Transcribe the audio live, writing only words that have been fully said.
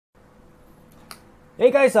Hey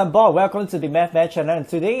guys, I'm Bob. Welcome to the Math channel, and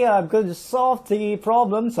today I'm going to solve the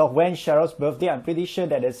problems of when Cheryl's birthday. I'm pretty sure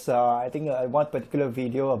that it's one particular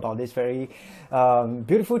video about this very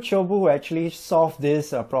beautiful chobu who actually solved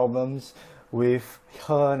these problems with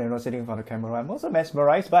her, sitting in front of the camera. I'm also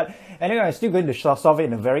mesmerized, but anyway, I'm still going to solve it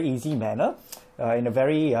in a very easy manner. In a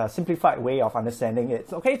very simplified way of understanding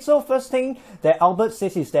it. Okay, so first thing that Albert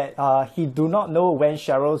says is that he do not know when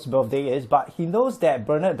Cheryl's birthday is, but he knows that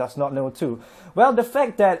Bernard does not know too. Well, the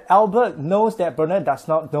fact that Albert knows that Bernard does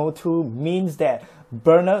not know too means that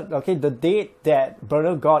the date that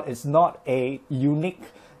Bernard got is not a unique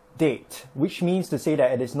date, which means to say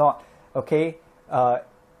that it is not, which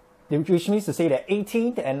means to say that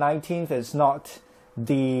 18th and 19th is not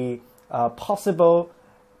the possible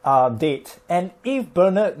date. And if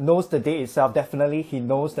Bernard knows the date itself, definitely he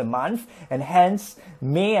knows the month, and hence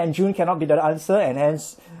May and June cannot be the answer, and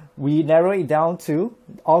hence we narrow it down to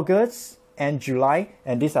August and July,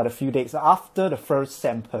 and these are the few dates after the first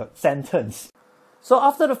sentence. So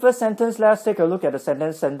after the first sentence, let's take a look at the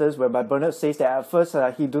sentence whereby Bernard says that at first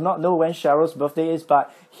he do not know when Cheryl's birthday is,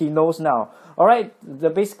 but he knows now. Alright,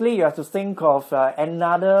 basically you have to think of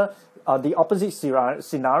another the opposite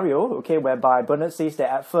scenario, okay, whereby Bernard says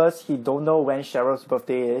that at first he don't know when Cheryl's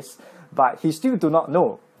birthday is, but he still do not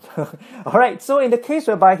know. Alright, so in the case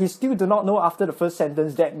whereby he still do not know after the first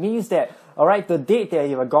sentence, that means that, alright, the date that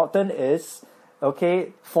you have gotten is,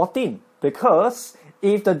 14. Because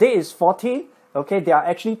if the date is 14, there are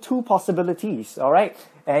actually two possibilities, alright?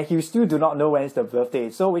 And you still do not know when is the birthday.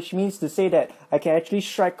 So which means to say that I can actually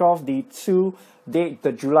strike off the two date,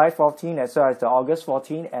 the July 14 as well as the August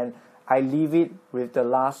 14, and I leave it with the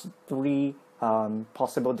last three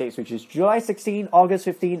possible dates, which is July 16, August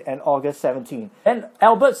 15, and August 17. And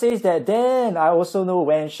Albert says that then I also know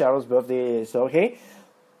when Cheryl's birthday is, okay?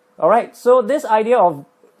 Alright, so this idea of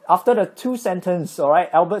after the two sentence, alright,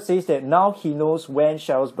 Albert says that now he knows when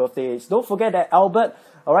Cheryl's birthday is. Don't forget that Albert,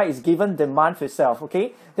 alright, is given the month itself,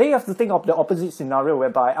 okay? Then you have to think of the opposite scenario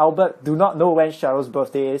whereby Albert do not know when Cheryl's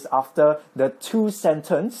birthday is after the two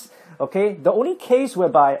sentence. Okay, the only case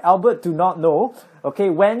whereby Albert do not know,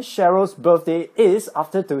 when Cheryl's birthday is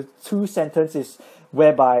after the two sentences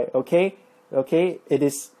whereby,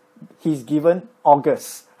 he's given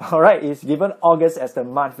August. Alright, he's given August as the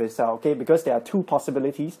month itself, because there are two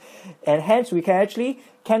possibilities, and hence we can actually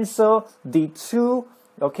cancel the two,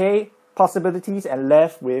 possibilities and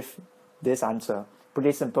left with this answer.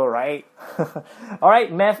 Pretty simple, right?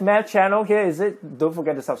 Alright, Math channel, here is it. Don't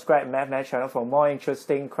forget to subscribe Math channel for more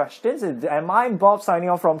interesting questions. And I'm Bob signing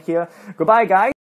off from here. Goodbye, guys.